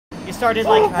You started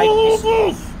like you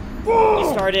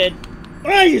started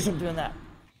doing that.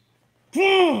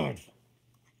 God.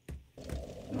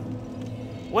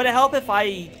 Would it help if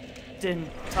I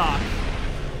didn't talk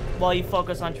while you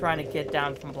focus on trying to get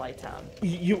down from Blighttown?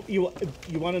 You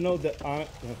want to know the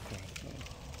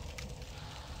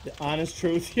the honest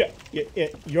truth? Yeah,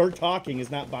 your talking is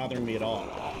not bothering me at all.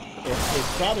 It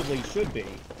probably should be,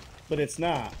 but it's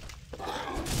not.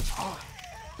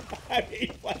 I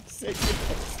mean, what's it?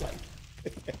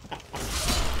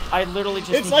 I literally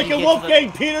just. It's like a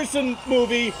Wolfgang Peterson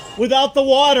movie without the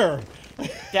water.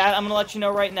 Dad, I'm gonna let you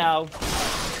know right now.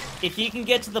 If you can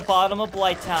get to the bottom of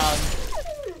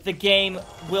Blighttown, the game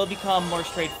will become more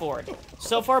straightforward.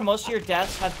 So far, most of your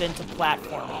deaths have been to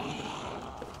platforming.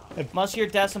 Most of your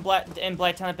deaths in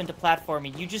Blighttown have been to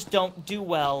platforming. You just don't do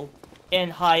well in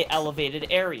high elevated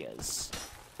areas.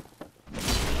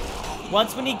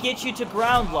 Once when he gets you to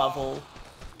ground level,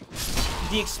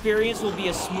 the experience will be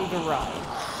a smoother ride.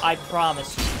 I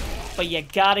promise you. But you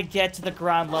gotta get to the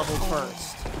ground level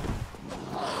first.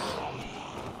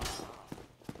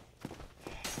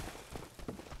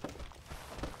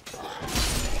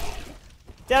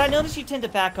 Dad, I notice you tend to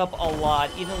back up a lot,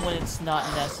 even when it's not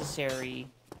necessary.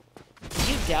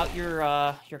 Do you doubt your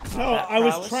combat No, I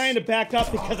was prowess? trying to back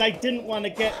up because I didn't want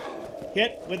to get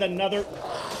hit with another,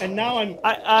 and now I'm...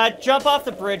 Jump off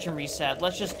the bridge and reset.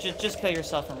 Let's just kill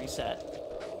yourself and reset.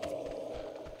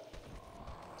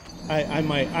 I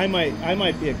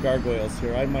might be at gargoyles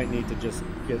here. I might need to just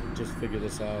figure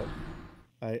this out.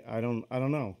 I don't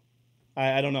know.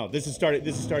 I don't know. This is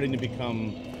starting to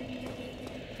become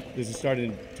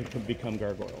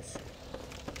gargoyles.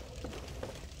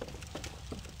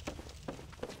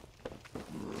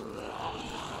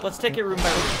 Let's take it room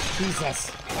by room.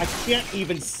 Jesus, I can't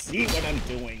even see what I'm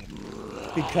doing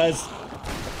because...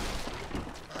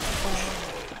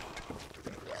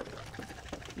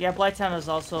 Yeah, Blighttown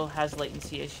has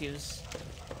latency issues,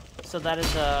 so that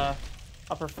is a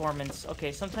performance.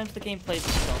 Okay, sometimes the game plays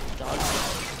itself, dog.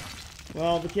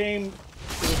 Well, it would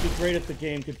be great if the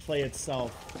game could play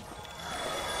itself.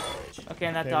 Okay,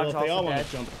 and that Okay, dog's well, if they all also want dead.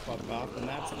 to jump the fuck off, then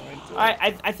that's annoying too.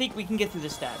 Alright, I think we can get through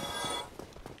this, Dad.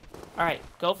 Alright,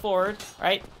 go forward.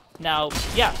 Alright, now,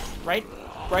 yeah, right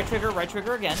trigger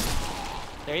again.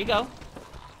 There you go.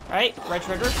 Alright, right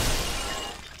trigger.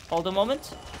 Hold a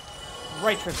moment.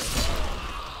 Right trigger.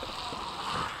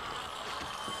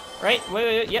 Right,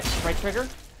 wait, yep, right trigger.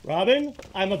 Robin,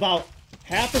 I'm about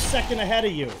half a second ahead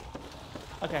of you.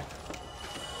 Okay.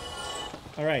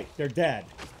 Alright, they're dead.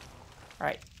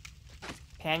 Alright.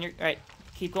 Alright,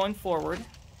 keep going forward.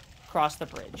 Cross the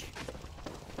bridge.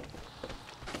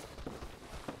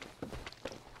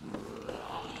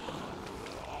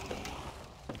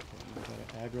 I gotta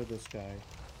aggro this guy,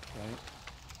 right?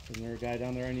 Isn't there a guy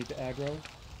down there I need to aggro?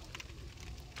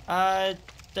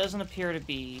 Doesn't appear to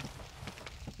be.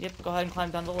 Yep, go ahead and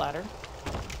climb down the ladder.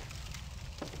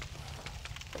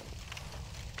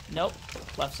 Nope.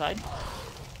 Left side.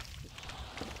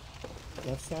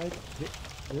 Left side?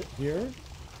 Here?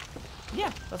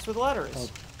 Yeah, that's where the ladder is.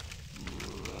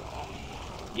 Oh.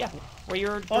 Yeah, where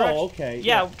your Oh, okay.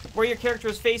 Yeah, where your character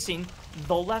is facing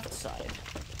the left side.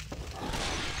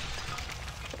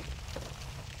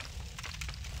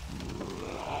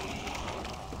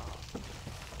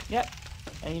 Yep,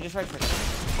 and you just right trigger.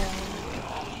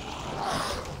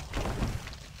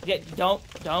 Yeah, don't,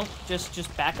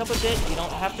 just back up a bit. You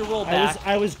don't have to roll back.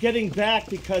 I was getting back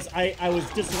because I was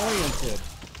disoriented.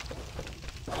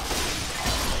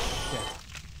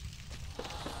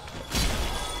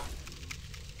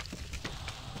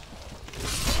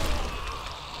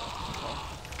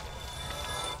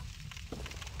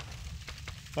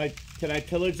 Shit. Can I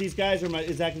pillage these guys, or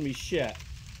is that gonna be shit?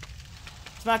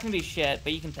 It's not gonna be shit,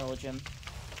 but you can pillage him.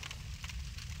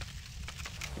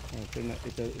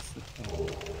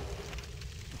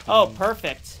 Oh,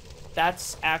 perfect.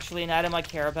 That's actually an item I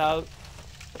care about.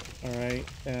 All right,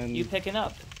 and you picking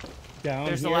up. Down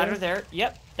There's here? the ladder there.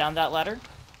 Yep, down that ladder.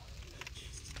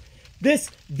 This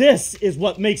is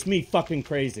what makes me fucking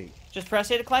crazy. Just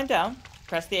press A to climb down.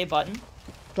 Press the A button.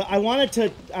 But I wanted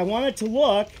to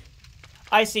look.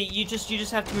 I see. You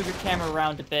just have to move your camera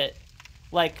around a bit,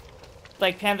 like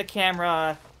pan the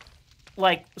camera.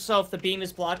 So if the beam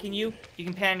is blocking you, you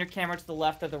can pan your camera to the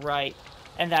left or the right,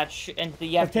 and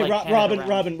you have to pan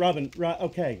Robin.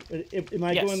 Okay, am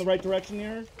I going the right direction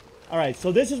here? All right,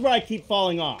 so this is where I keep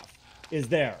falling off. Is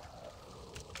there?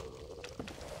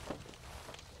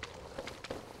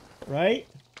 Right?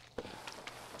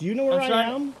 Do you know where I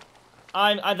am?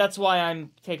 That's why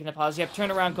I'm taking the pause. You have to turn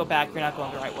around, go back. You're not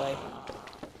going the right way.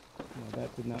 No,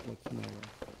 that did not look familiar.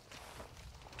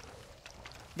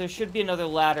 There should be another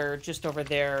ladder just over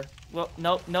there. Well,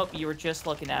 nope, nope, you were just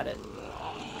looking at it.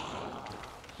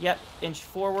 Yep, inch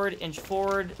forward, inch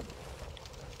forward.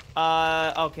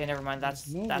 Okay, never mind. That's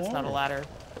not a ladder.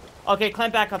 Okay,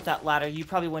 climb back up that ladder. You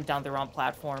probably went down the wrong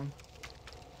platform.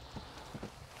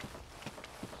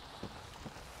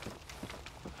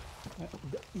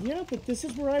 Yeah, but this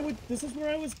is where I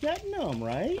was getting them,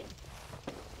 right?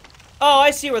 Oh,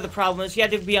 I see where the problem is. You had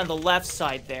to be on the left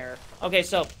side there. Okay,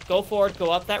 so go forward,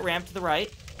 go up that ramp to the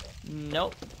right.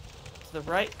 Nope. To the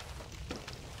right.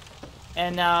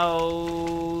 And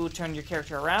now turn your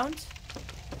character around.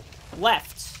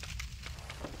 Left.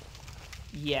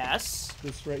 Yes.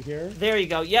 This right here? There you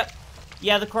go. Yep.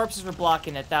 Yeah, the corpses were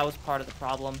blocking it. That was part of the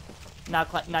problem. Now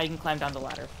you can climb down the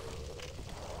ladder.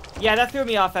 Yeah, that threw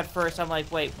me off at first. I'm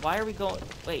like, wait, why are we going...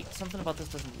 Wait, something about this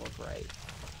doesn't look right.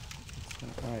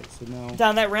 Alright, so now...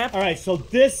 Down that ramp? Alright, so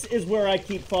this is where I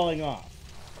keep falling off.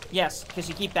 Yes, because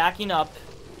you keep backing up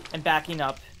and backing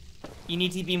up. You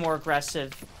need to be more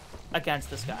aggressive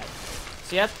against this guy.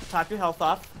 So yep, top your health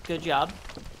off. Good job.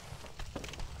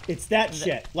 It's that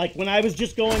shit. Like, when I was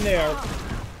just going there...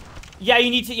 Yeah,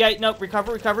 you need to... Yeah, no,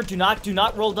 recover, recover. Do not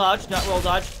roll dodge. Do not roll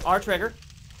dodge. R trigger.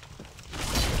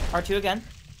 R2 again.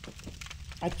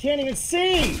 I can't even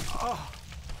see!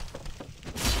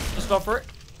 Just go for it.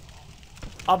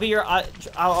 I'll be your... I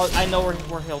know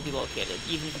where he'll be located,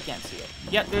 even if you can't see it.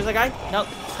 Yep, there's a guy. Nope.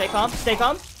 Stay calm. Stay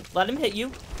calm. Let him hit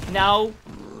you. Now,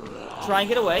 try and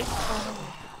get away.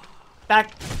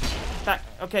 Back. Back.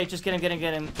 Okay, just get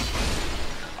him.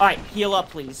 Alright, heal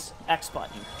up, please. X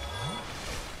button.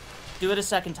 Do it a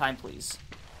second time, please.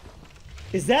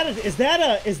 Is that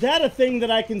a thing that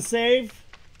I can save?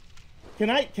 Can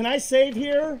I save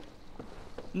here?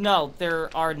 No,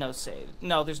 there are no save.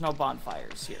 No, there's no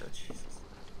bonfires here.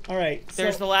 All right.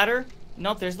 There's the ladder.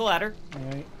 Nope, there's the ladder. All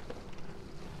right.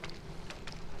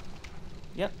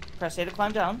 Yep. Press A to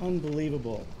climb down.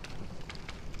 Unbelievable.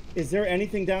 Is there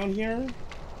anything down here?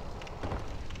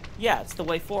 Yeah, it's the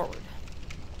way forward.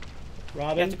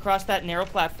 Robin? You have to cross that narrow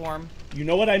platform. You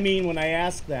know what I mean when I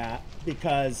ask that,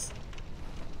 because...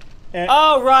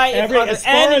 Oh, right. as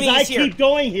far as I keep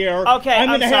going here, okay, I'm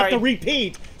going to have to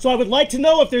repeat. So I would like to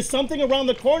know if there's something around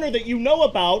the corner that you know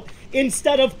about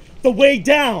instead of the way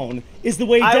down is the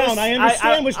way down. I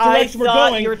understand which direction we're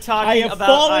going. I have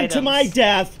fallen to my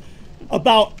death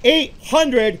about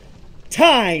 800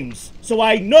 times, so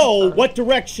I know what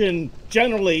direction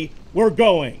generally we're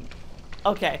going.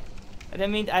 Okay. I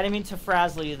didn't mean to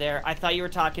frazzle you there. I thought you were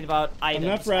talking about items.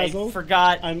 I'm not frazzled. I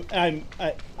forgot.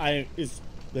 It's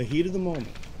the heat of the moment.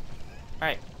 All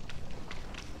right.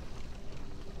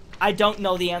 I don't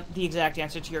know the exact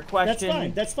answer to your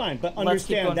question. That's fine. But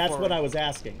understand, that's what I was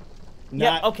asking.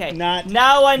 Not, yeah, okay. Not,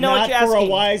 now I know what you're asking. Not for a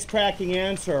wisecracking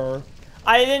answer.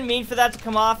 I didn't mean for that to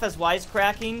come off as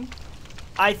wisecracking.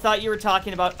 I thought you were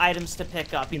talking about items to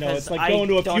pick up. You know, it's like going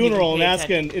to a funeral and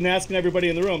asking everybody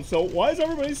in the room, so why is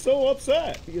everybody so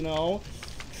upset, you know?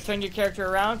 Turn your character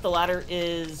around. The ladder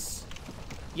is...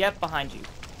 Yep, behind you.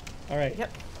 All right.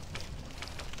 Yep.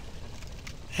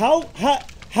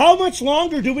 How much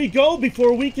longer do we go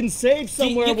before we can save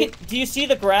somewhere? Do you see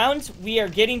the ground? We are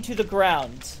getting to the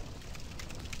ground.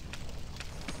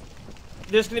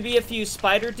 There's going to be a few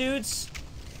spider dudes.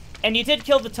 And you did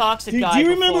kill the toxic guy. Do you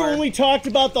remember when we talked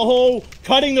about the whole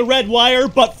cutting the red wire,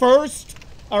 but first?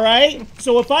 All right?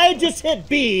 So if I had just hit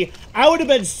B, I would have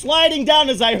been sliding down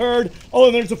as I heard, oh,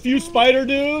 and there's a few spider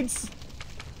dudes.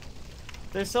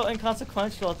 They're so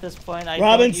inconsequential at this point.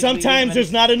 Robin, sometimes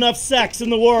there's not enough sex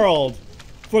in the world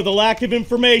for the lack of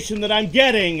information that I'm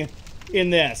getting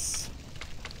in this.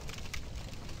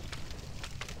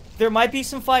 There might be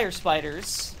some fire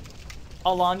spiders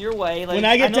along your way. Like, when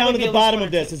I get down to the bottom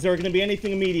of this, is there going to be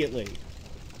anything immediately?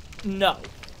 No.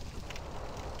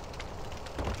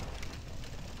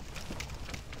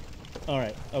 All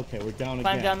right. Okay, we're down again.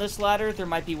 Climb down this ladder. There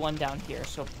might be one down here,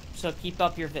 so keep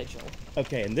up your vigil.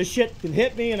 Okay, and this shit can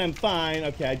hit me, and I'm fine.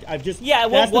 Okay, I've just... Yeah,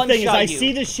 it won't one-shot you. That's the thing, is I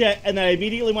see this shit, and then I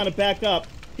immediately want to back up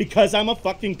because I'm a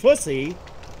fucking pussy.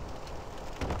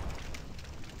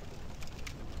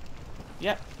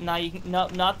 Yep. Now you can... No,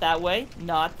 not that way.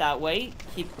 Not that way.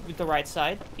 Keep with the right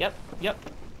side. Yep. Yep.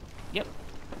 Yep.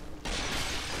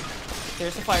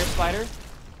 There's a fire spider.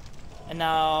 And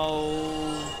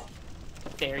now...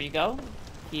 There you go.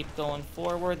 Keep going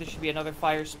forward. There should be another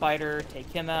fire spider. Take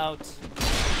him out.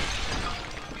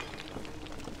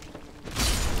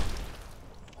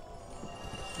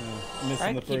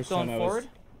 Missing the first one. Keep going forward.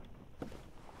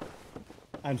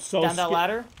 I'm so down that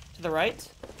ladder to the right.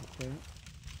 Okay.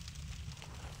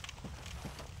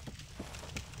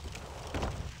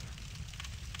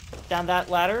 Down that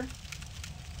ladder.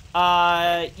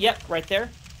 Yep, right there.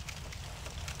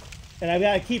 And I've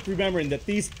got to keep remembering that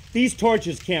these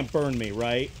torches can't burn me,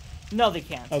 right? No, they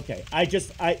can't. Okay, I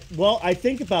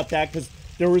think about that because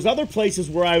there was other places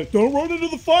where I don't run into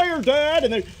the fire, Dad,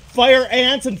 and there fire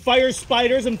ants and fire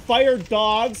spiders and fire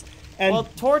dogs. And well,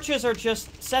 torches are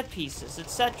just set pieces.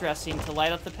 It's set dressing to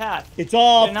light up the path. It's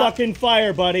all fucking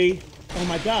fire, buddy. Oh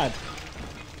my god.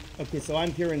 Okay, so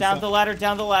I'm hearing down the ladder,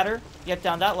 down the ladder. Yep,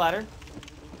 down that ladder.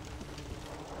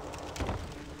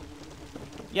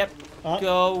 Yep.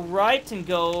 Go right and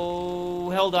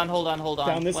go. Hold on.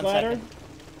 Down this ladder? Second.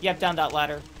 Yep, down that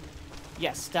ladder.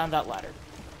 Yes, down that ladder.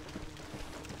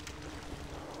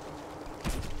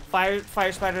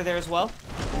 Fire spider there as well.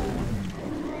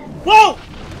 Whoa!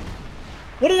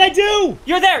 What did I do?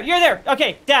 You're there.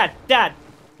 Okay, Dad.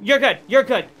 You're good.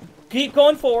 Keep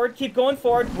going forward.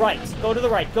 Right. Go to the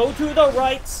right.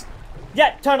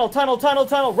 Yeah, tunnel.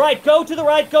 Right, go to the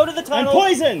right. Go to the tunnel. I'm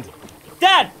poisoned.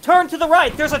 Dad, turn to the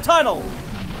right. There's a tunnel.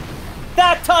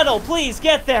 That tunnel, please,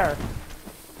 get there.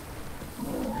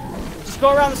 Just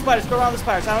go around the spiders. I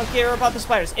don't care about the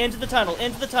spiders. Into the tunnel.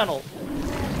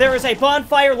 There is a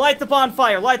bonfire. Light the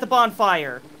bonfire.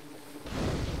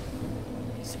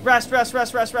 Rest. Press A!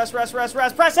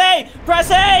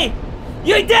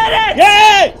 You did it!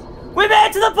 Yes! We made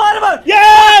it to the bottom of it!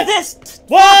 Yes!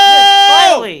 Whoa!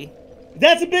 Finally!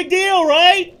 That's a big deal,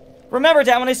 right? Remember,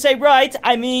 Dad, when I say right,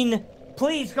 I mean,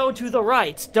 please go to the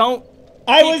right. Don't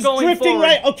I was drifting forward.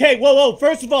 Right. Okay, whoa.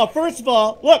 First of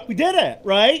all, look, we did it,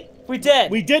 right? We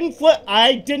did. We didn't flip.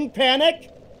 I didn't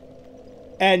panic.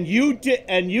 And you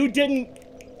didn't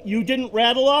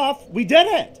rattle off. We did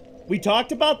it. We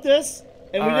talked about this.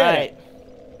 And we did it.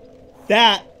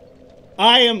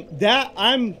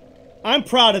 I'm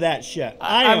proud of that shit.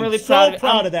 I'm really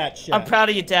proud of that shit. I'm proud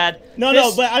of you, Dad.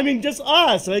 No, but I mean, just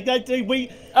us. Like, we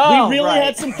really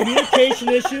had some communication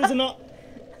issues and all.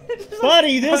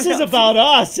 Buddy, this is about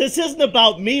us. This isn't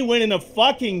about me winning a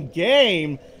fucking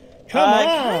game. Come on. It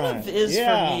kind of is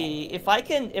for me. If I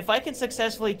can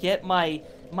successfully get my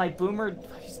boomer.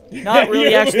 Not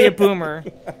really actually a boomer,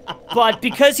 but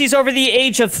because he's over the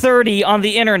age of 30 on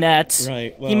the internet,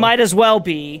 right, well, he might as well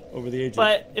be over the age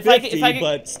but of 50,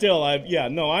 but still,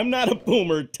 I'm not a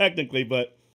boomer technically, but